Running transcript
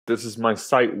This is my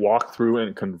site walkthrough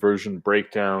and conversion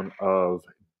breakdown of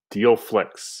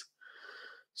Dealflicks.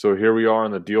 So here we are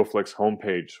on the Dealflicks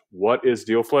homepage. What is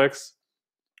Dealflicks?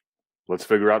 Let's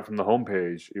figure out from the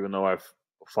homepage, even though I've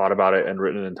thought about it and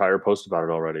written an entire post about it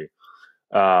already.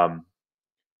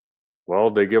 Well,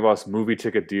 they give us movie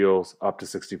ticket deals up to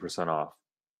 60% off.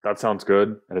 That sounds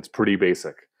good, and it's pretty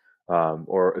basic,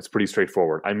 or it's pretty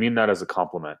straightforward. I mean that as a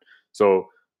compliment. So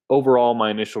overall, my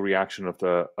initial reaction of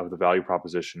the value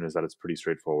proposition is that it's pretty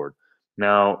straightforward.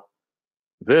 Now,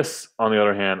 this, on the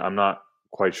other hand, I'm not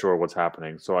quite sure what's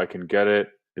happening. So I can get it.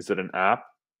 Is it an app?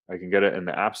 I can get it in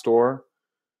the App Store.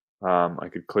 I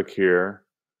could click here.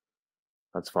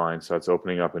 That's fine. So that's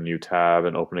opening up a new tab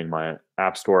and opening my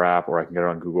App Store app, or I can get it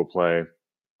on Google Play.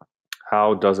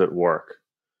 How does it work?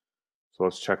 So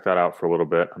let's check that out for a little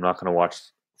bit. I'm not going to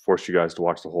force you guys to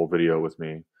watch the whole video with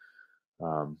me.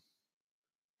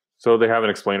 So they have an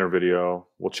explainer video.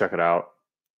 We'll check it out.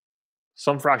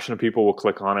 Some fraction of people will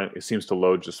click on it. It seems to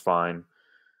load just fine.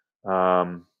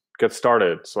 Get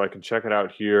started. So I can check it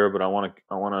out here, but I want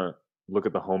to look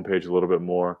at the homepage a little bit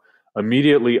more.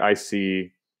 Immediately, I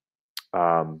see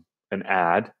an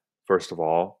ad, first of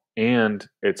all, and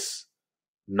it's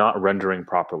not rendering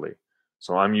properly.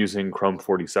 So I'm using Chrome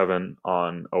 47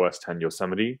 on OS 10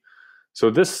 Yosemite. So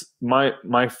this,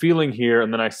 my feeling here,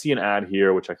 and then I see an ad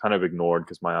here, which I kind of ignored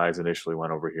because my eyes initially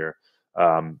went over here.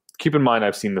 Keep in mind,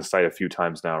 I've seen this site a few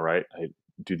times now, right? I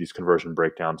do these conversion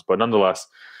breakdowns, but nonetheless,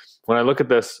 when I look at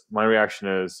this, my reaction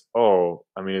is, oh,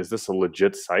 I mean, is this a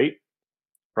legit site,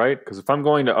 right? Because if I'm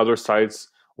going to other sites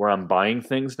where I'm buying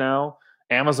things now,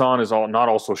 Amazon is not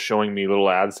also showing me little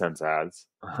AdSense ads.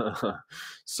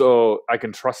 So I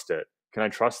can trust it. Can I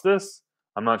trust this?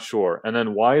 I'm not sure. And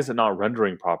then why is it not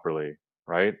rendering properly,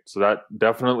 right? So that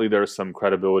definitely there's some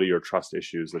credibility or trust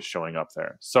issues that's showing up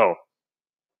there. So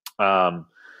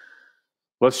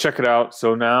let's check it out.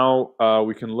 So now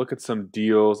we can look at some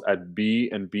deals at B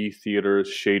and B theaters,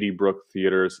 Shady Brook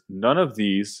theaters. None of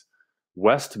these,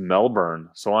 West Melbourne.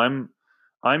 So I'm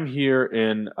here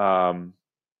in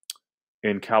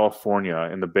California,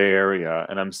 in the Bay Area,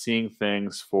 and I'm seeing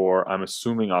things for, I'm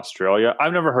assuming, Australia.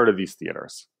 I've never heard of these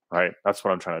theaters, right? That's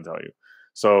what I'm trying to tell you.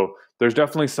 So there's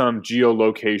definitely some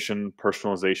geolocation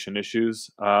personalization issues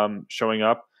showing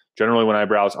up. Generally, when I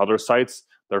browse other sites,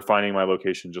 they're finding my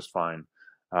location just fine.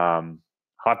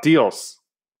 Hot deals.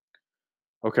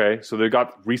 Okay, so they've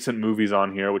got recent movies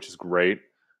on here, which is great.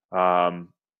 And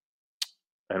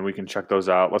we can check those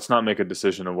out. Let's not make a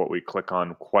decision of what we click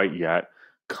on quite yet.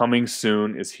 Coming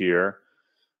soon is here.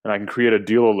 And I can create a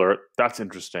deal alert. That's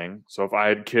interesting. So if I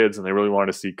had kids and they really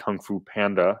wanted to see Kung Fu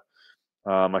Panda,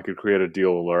 I could create a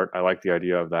deal alert. I like the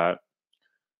idea of that.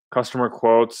 Customer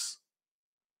quotes.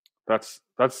 That's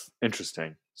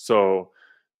interesting. So,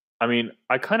 I mean,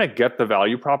 I kind of get the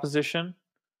value proposition.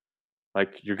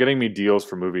 Like, you're getting me deals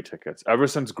for movie tickets. Ever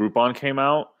since Groupon came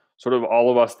out, sort of all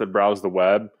of us that browse the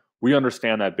web, we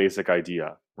understand that basic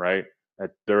idea, right?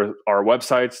 That there are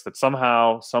websites that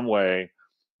somehow, some way,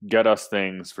 get us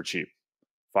things for cheap.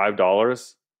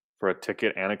 $5 for a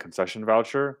ticket and a concession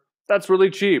voucher, that's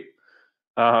really cheap.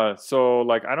 So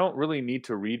like, I don't really need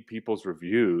to read people's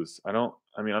reviews. I don't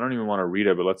even want to read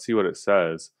it, but let's see what it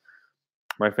says.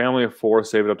 My family of 4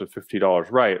 saved up to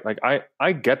 $50. Right. Like,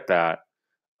 I get that.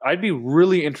 I'd be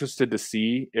really interested to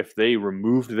see if they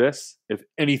removed this, if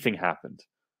anything happened.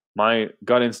 My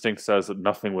gut instinct says that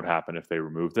nothing would happen if they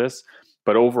removed this.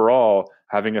 But overall,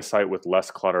 having a site with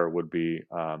less clutter would be,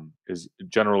 is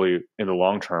generally, in the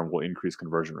long term, will increase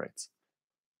conversion rates.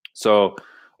 So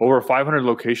over 500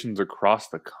 locations across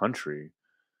the country.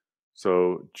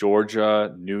 So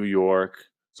Georgia, New York.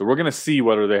 So we're going to see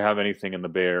whether they have anything in the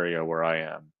Bay Area where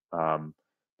I am.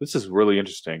 This is really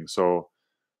interesting. So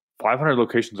 500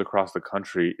 locations across the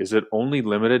country. Is it only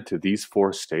limited to these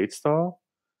 4 states, though?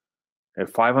 At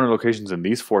 500 locations in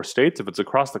these 4 states, if it's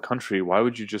across the country, why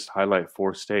would you just highlight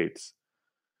 4 states?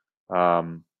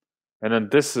 And then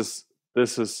this is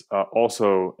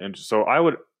also, and so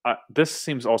this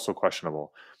seems also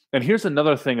questionable. And here's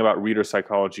another thing about reader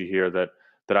psychology here that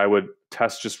I would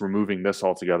test just removing this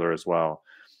altogether as well.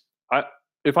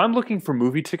 If I'm looking for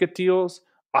movie ticket deals,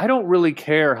 I don't really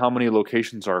care how many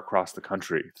locations are across the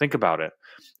country. Think about it.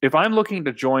 If I'm looking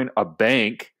to join a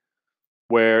bank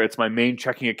where it's my main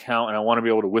checking account and I want to be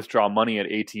able to withdraw money at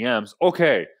ATMs,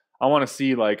 okay, I want to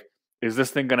see, like, is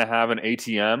this thing going to have an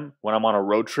ATM when I'm on a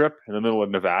road trip in the middle of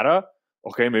Nevada?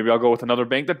 Okay, maybe I'll go with another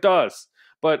bank that does.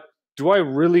 But do I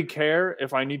really care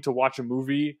if I need to watch a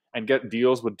movie and get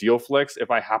deals with Dealflicks if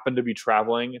I happen to be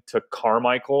traveling to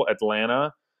Carmichael,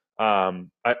 Atlanta? I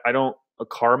don't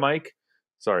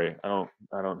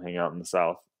hang out in the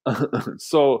South.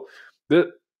 So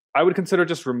the I would consider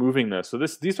just removing this. So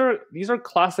these are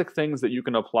classic things that you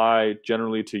can apply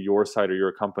generally to your site or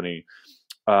your company.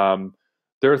 Um,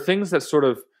 there are things that sort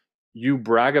of you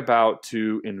brag about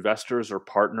to investors or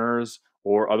partners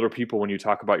or other people when you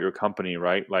talk about your company,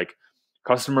 right? Like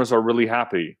customers are really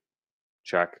happy.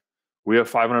 Check. We have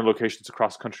 500 locations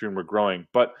across the country and we're growing.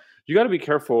 But you got to be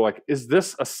careful. Like, is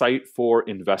this a site for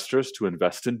investors to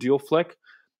invest in Dealflick,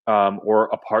 or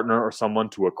a partner or someone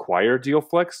to acquire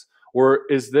Dealflicks, or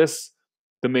is this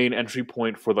the main entry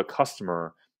point for the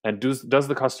customer? And does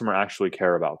the customer actually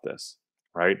care about this,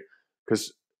 right?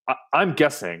 Because I'm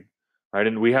guessing, right?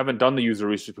 And we haven't done the user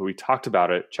research, but we talked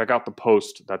about it. Check out the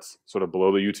post that's sort of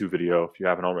below the YouTube video if you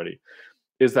haven't already.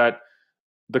 Is that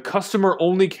the customer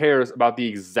only cares about the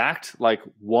exact like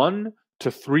 1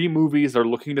 to 3 movies they're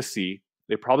looking to see.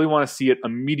 They probably want to see it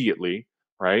immediately,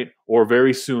 right? Or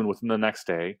very soon within the next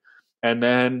day. And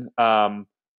then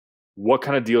what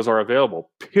kind of deals are available,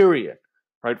 period,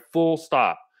 right? Full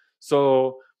stop.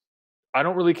 So I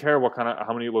don't really care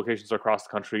how many locations are across the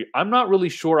country. I'm not really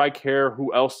sure I care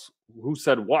who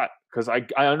said what, because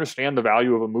I understand the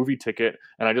value of a movie ticket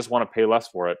and I just want to pay less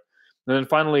for it. And then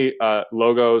finally,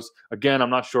 logos. Again, I'm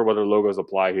not sure whether logos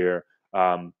apply here.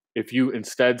 If you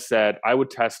instead said, I would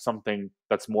test something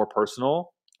that's more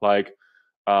personal, like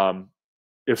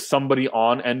if somebody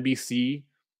on NBC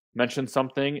mentioned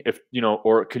something, if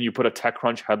or can you put a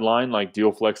TechCrunch headline like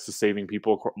Dealflicks to saving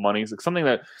people money, like something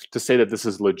that to say that this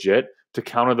is legit, to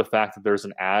counter the fact that there's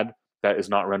an ad that is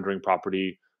not rendering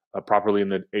properly in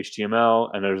the HTML,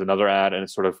 and there's another ad, and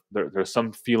it's sort of there's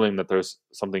some feeling that there's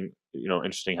something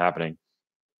interesting happening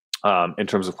in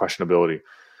terms of questionability.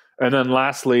 And then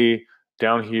lastly,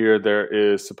 down here there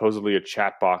is supposedly a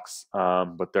chat box,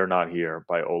 but they're not here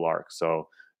by Olark. So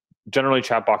generally,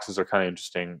 chat boxes are kind of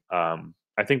interesting.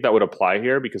 I think that would apply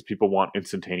here because people want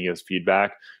instantaneous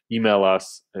feedback. Email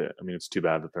us. I mean, it's too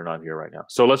bad that they're not here right now.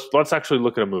 So let's actually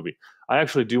look at a movie. I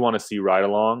actually do want to see Ride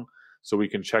Along, so we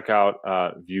can check out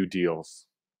View Deals.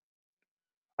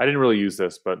 I didn't really use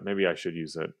this, but maybe I should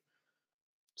use it.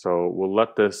 So we'll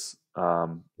let this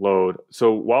load.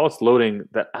 So while it's loading,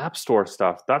 the App Store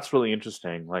stuff, that's really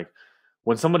interesting. Like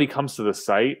when somebody comes to the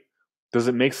site, does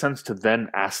it make sense to then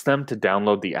ask them to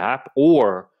download the app?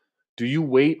 Or do you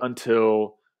wait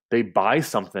until they buy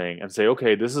something and say,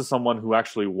 okay, this is someone who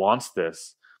actually wants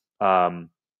this.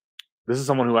 This is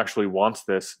someone who actually wants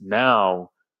this.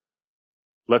 Now,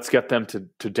 let's get them to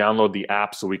download the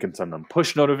app so we can send them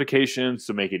push notifications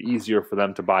to make it easier for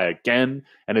them to buy again.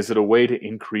 And is it a way to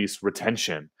increase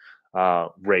retention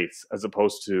rates as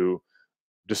opposed to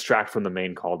distract from the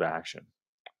main call to action?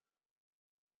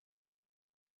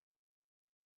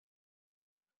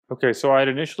 Okay, so I had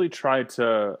initially tried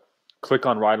to click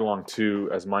on Ride Along 2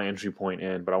 as my entry point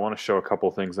in, but I want to show a couple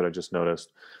things that I just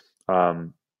noticed.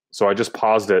 So I just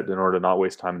paused it in order to not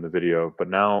waste time in the video, but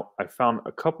now I found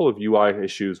a couple of UI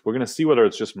issues. We're going to see whether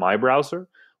it's just my browser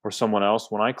or someone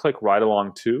else. When I click Ride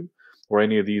Along 2 or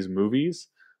any of these movies,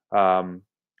 oh,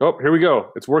 here we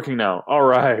go. It's working now. All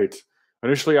right.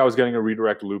 Initially, I was getting a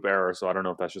redirect loop error, so I don't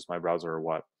know if that's just my browser or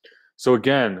what. So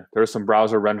again, there's some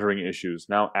browser rendering issues.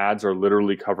 Now ads are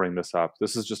literally covering this up.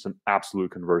 This is just an absolute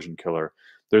conversion killer.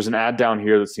 There's an ad down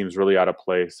here that seems really out of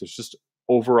place. There's just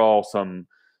overall some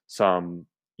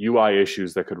UI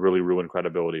issues that could really ruin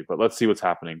credibility. But let's see what's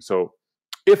happening. So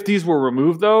if these were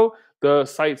removed though, the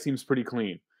site seems pretty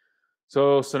clean.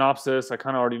 So synopsis, I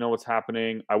kind of already know what's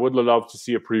happening. I would love to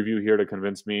see a preview here to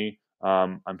convince me.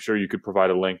 I'm sure you could provide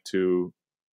a link to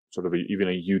sort of even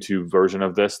a YouTube version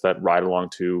of this that Ride Along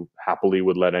 2 happily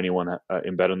would let anyone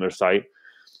embed on their site.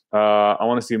 I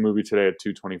want to see a movie today at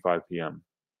 2:25 p.m.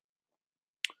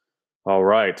 All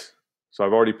right. So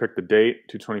I've already picked the date,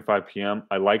 2:25 p.m.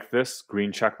 I like this,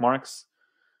 green check marks.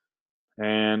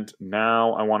 And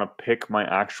now I want to pick my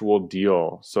actual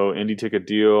deal. So indie ticket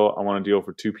deal, I want a deal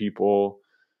for 2 people.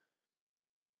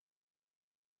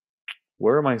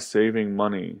 Where am I saving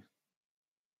money?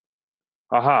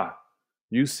 Aha.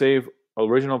 You save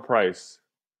original price.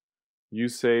 You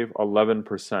save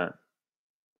 11%.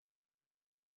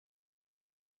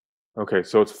 Okay,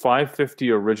 so it's $5.50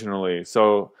 originally.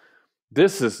 So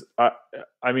this is,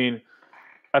 I mean,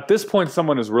 at this point,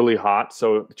 someone is really hot,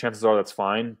 so chances are that's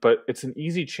fine, but it's an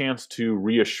easy chance to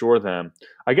reassure them.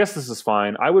 I guess this is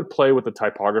fine. I would play with the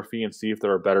typography and see if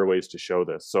there are better ways to show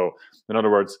this. So in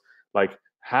other words, like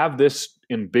have this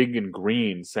in big and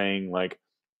green saying like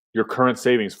your current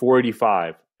savings,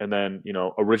 $485, and then,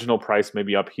 original price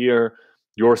maybe up here,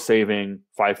 you're saving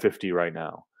 $5.50 right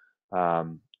now.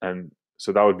 And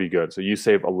so that would be good. So you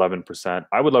save 11%.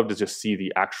 I would love to just see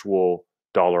the actual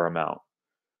dollar amount.